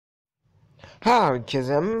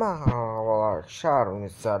Herkese merhabalar arkadaşlar.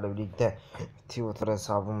 Sizlerle birlikte Twitter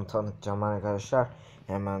hesabımı tanıtacağım arkadaşlar.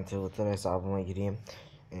 Hemen Twitter hesabıma gireyim.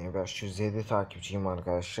 507 takipçiyim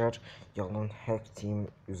arkadaşlar. Yalan Hack Team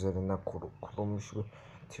üzerinden kurulmuş bir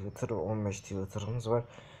Twitter. 15 Twitter'ımız var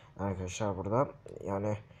arkadaşlar burada.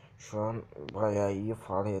 Yani şu an bayağı iyi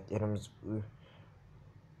faaliyetlerimiz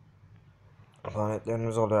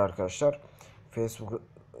oluyor arkadaşlar. Facebook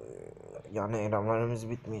yani eylemlerimiz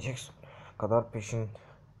bitmeyecek kadar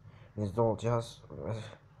peşinizde olacağız.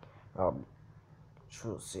 Ya,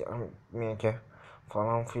 şu siyah meke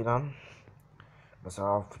falan filan,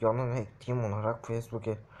 mesela filanın ettiğim olarak Facebook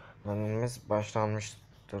eylemlerimiz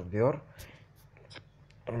başlanmıştır diyor.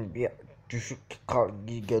 Bir düşük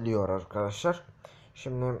geliyor arkadaşlar.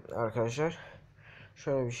 Şimdi arkadaşlar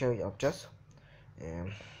şöyle bir şey yapacağız.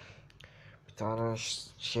 Bir tane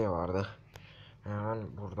şey vardı.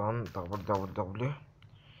 Hemen buradan www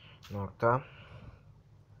nokta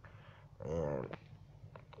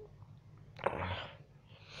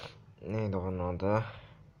neydi onun adı?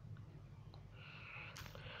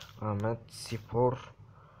 Ahmet Spor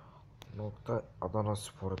nokta Adana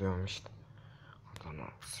Spor diyorum işte. Adana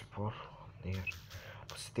Spor diğer.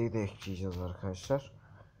 Bu siteyi de ekleyeceğiz arkadaşlar.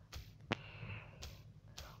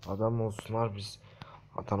 Adam olsunlar, biz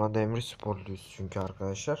Adana Demirsporluyuz çünkü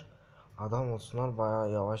arkadaşlar. Adam olsunlar,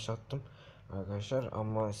 bayağı yavaşlattım arkadaşlar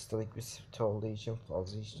ama istedik bir site olduğu için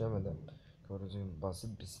fazla işlemedim. Gördüğünüz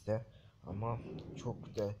basit bir site ama çok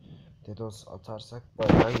DDoS atarsak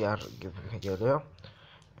bayağı yer gibi geliyor.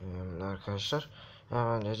 Arkadaşlar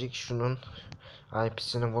hemencecik şunun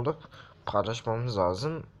IP'sini bulup paylaşmamız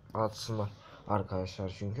lazım. Atsınlar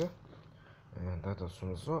arkadaşlar çünkü.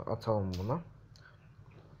 DDoS'umuzu atalım buna.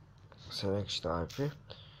 Select işte IP.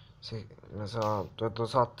 Mesela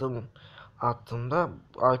DDoS attığımda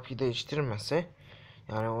IP değiştirmese,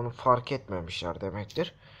 yani onu fark etmemişler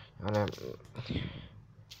demektir. Yani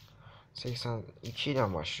 82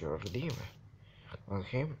 ile başlıyor değil mi?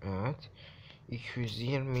 Bakayım, evet.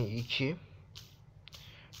 222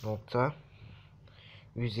 nokta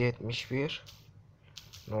 171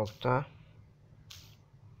 nokta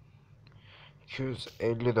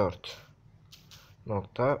 254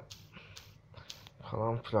 nokta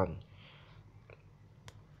falan filan.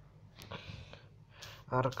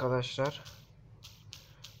 Arkadaşlar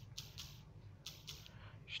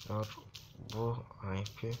işte bu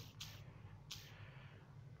IP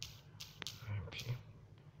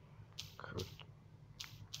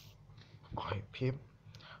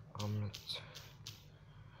Ahmet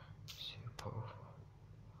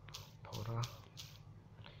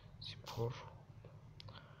Spor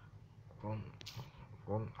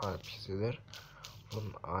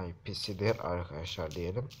Bunun IP'sidir arkadaşlar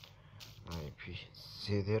diyelim.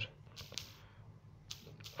 IP'sidir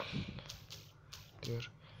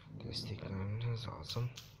diyor. Desteklemeniz lazım.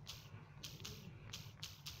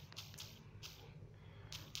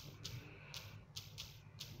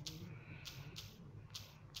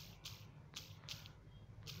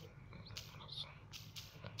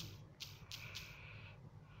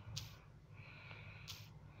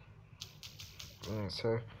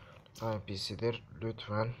 Neyse, IP'sidir.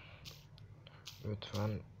 Lütfen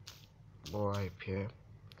bu IP'ye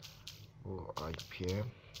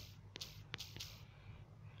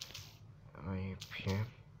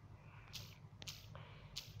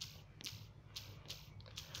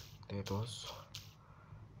DDoS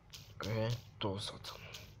ve DOS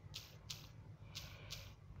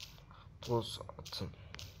atın.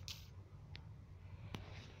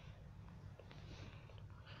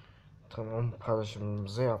 Tamam,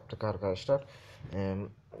 paylaşımımızı yaptık arkadaşlar.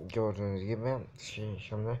 Gördüğünüz gibi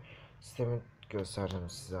şimdi sistemi göstereceğim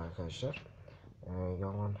size arkadaşlar.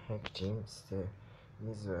 Yalan Hack Team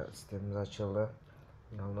sitemiz açıldı.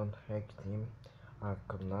 Yalan Hack Team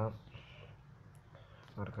hakkında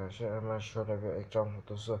arkadaşlar hemen şöyle bir ekran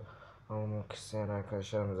fotosu almak isteyen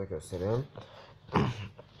arkadaşlarımıza göstereyim.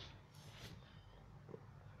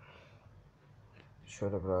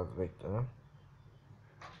 Şöyle biraz bekleyelim.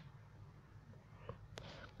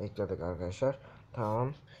 Bekledik arkadaşlar.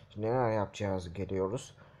 Tamam. Şimdi neler yapacağız,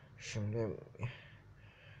 geliyoruz. Şimdi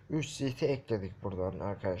 3 site ekledik buradan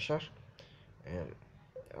arkadaşlar.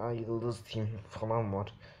 Ay Yıldız Team falan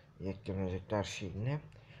var. Eklenecekler şeyine.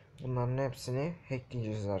 Bunların hepsini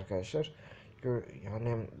hackleyeceğiz arkadaşlar.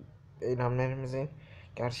 Yani eylemlerimizin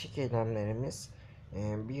gerçek eylemlerimiz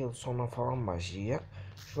bir yıl sonra falan başlayacak.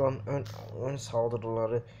 Şu an ön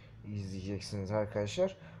saldırıları izleyeceksiniz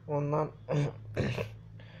arkadaşlar. Ondan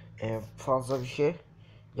fazla bir şey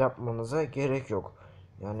yapmanıza gerek yok.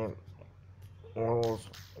 Yani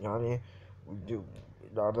yani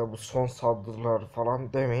ileride bu son saldırılar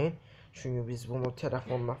falan demeyin. Çünkü biz bunu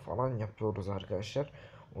telefonla falan yapıyoruz arkadaşlar.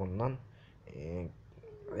 Ondan e,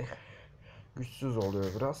 güçsüz oluyor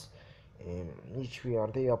biraz. Hiçbir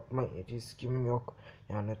yerde yapma riskim yok.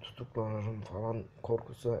 Yani tutuklanırım falan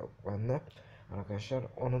korkusu yok bende. Arkadaşlar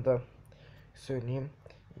onu da söyleyeyim.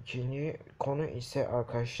 İkinci konu ise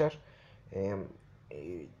arkadaşlar e,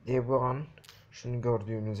 Devuan, şunu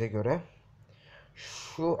gördüğünüze göre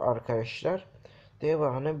şu arkadaşlar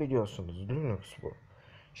Devuan'ı biliyorsunuz, Linux bu.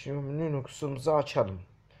 Şimdi Linux'umuzu açalım.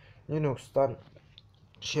 Linux'tan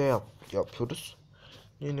yapıyoruz.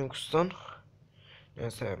 Linux'tan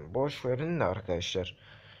mesela boş verin de arkadaşlar.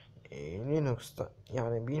 Linux'ta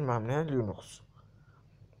yani bilmem ne Linux.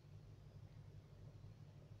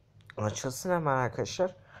 Açılsın hemen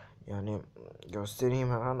arkadaşlar. Yani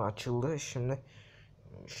göstereyim, hemen açıldı. Şimdi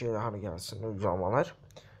şeyler gelsin, uygulamalar.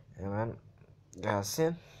 Hemen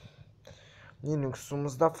gelsin.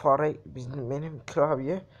 Linux'umuzda fare, benim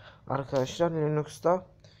klavye arkadaşlar Linux'ta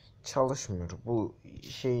çalışmıyor. Bu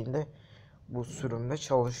şeyinde, bu sürümde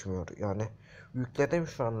çalışmıyor. Yani yükledim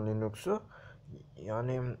şu an Linux'u.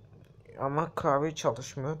 Yani ama klavye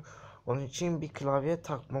çalışmıyor. Onun için bir klavye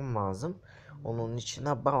takmam lazım. Onun için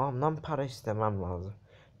de babamdan para istemem lazım.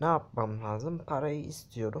 Ne yapmam lazım? Parayı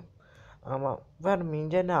istiyorum. Ama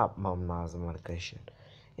vermeyince ne yapmam lazım arkadaşlar?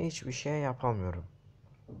 Hiçbir şey yapamıyorum.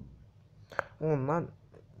 Ondan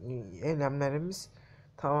eylemlerimiz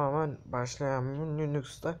tamamen başlayan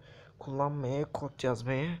Linux'ta kullanmaya, kod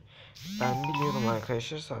yazmaya ben biliyorum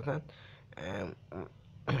arkadaşlar zaten.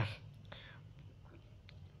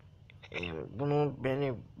 Bunu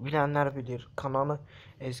beni bilenler bilir. Kanalı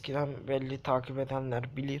eskiden belli takip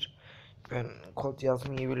edenler bilir. Ben kod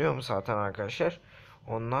yazmayı biliyorum zaten arkadaşlar.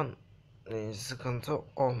 Ondan sıkıntı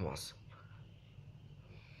olmaz.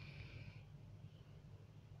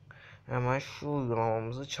 Hemen şu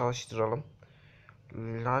uygulamamızı çalıştıralım.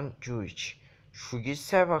 Language. Şu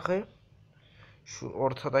gitse bakayım. Şu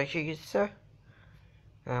ortadaki gitse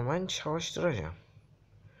hemen çalıştıracağım.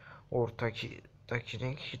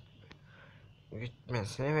 Ortadakinin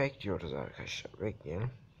gitmesini bekliyoruz arkadaşlar.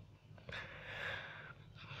 Bekleyelim.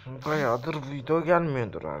 Bayağıdır video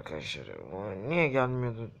gelmiyordur arkadaşlar. Niye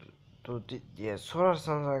gelmiyordu diye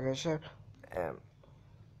sorarsanız arkadaşlar,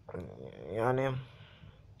 yani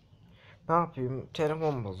ne yapayım,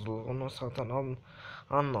 telefon bozuldu, onu zaten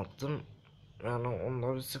anlattım. Yani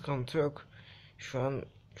onda bir sıkıntı yok. Şu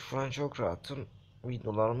an çok rahatım.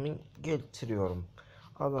 Videolarımı getiriyorum.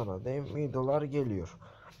 Adana'dayım, videolar geliyor.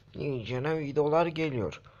 İyicene videolar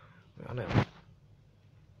geliyor. Yani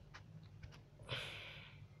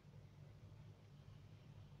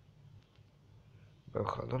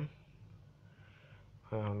bakalım.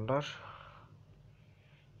 Ayarlar.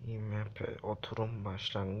 IMP oturum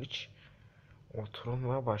başlangıç. Oturum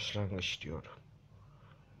ve başlangıç diyor.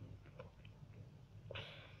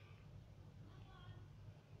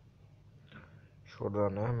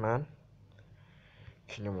 Şuradan hemen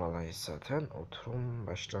klimalayız zaten. Oturum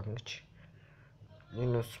başlangıç.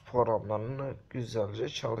 Linux programlarını güzelce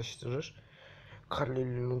çalıştırır.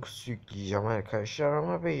 Kali Linux yükleyeceğim arkadaşlar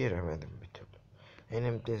ama beceremedim bir türlü.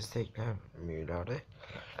 Benim desteklemiyorlar.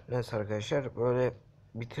 Neyse arkadaşlar, böyle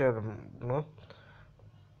bitirelim bunu.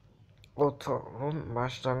 Oturum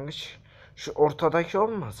başlangıç. Şu ortadaki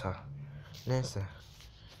olmasa. Neyse.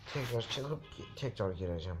 Tekrar çıkıp tekrar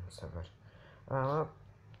gireceğim bu sefer. Ama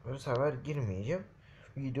bu sefer girmeyeceğim.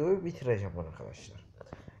 Videoyu bitireceğim arkadaşlar.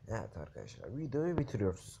 Evet arkadaşlar, videoyu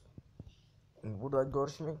bitiriyoruz. Burada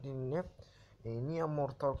görüşmek dileğiyle. Niye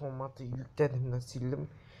Mortal Kombat'ı yükledim de sildim?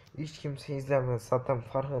 Hiç kimse izlemez, zaten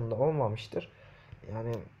farkında olmamıştır.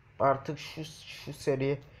 Yani artık şu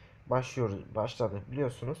seri başladı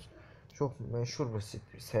biliyorsunuz. Çok meşhur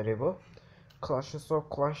bir seri bu.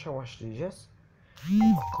 Clash'a başlayacağız.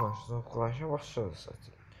 Clash'a başladı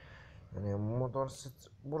zaten. Yani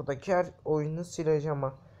buradaki her oyunu sileceğim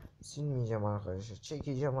ama silmeyeceğim arkadaşlar.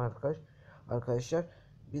 Çekeceğim arkadaşlar.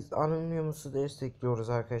 Biz Anonymous destekliyoruz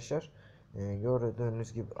arkadaşlar.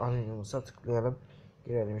 Gördüğünüz gibi Anonymous'a tıklayalım.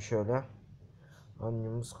 Girelim şöyle.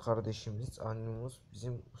 Anonymous kardeşimiz. Anonymous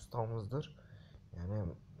bizim ustamızdır. Yani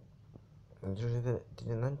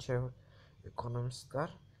dilinden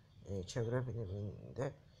ekonomistler çevre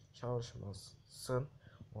biliminde çalışmasın.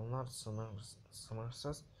 Onlar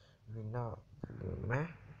sınırsız büyüme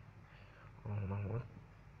anlamı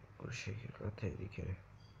bu şekilde tehlikeli.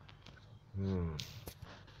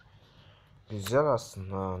 Güzel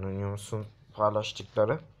aslında Anonymous'un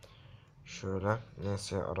paylaştıkları. Şöyle,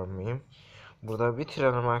 neyse aramayayım. Burada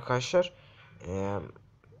bitirelim arkadaşlar.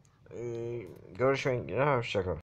 Görüşmek üzere, hoşçakalın.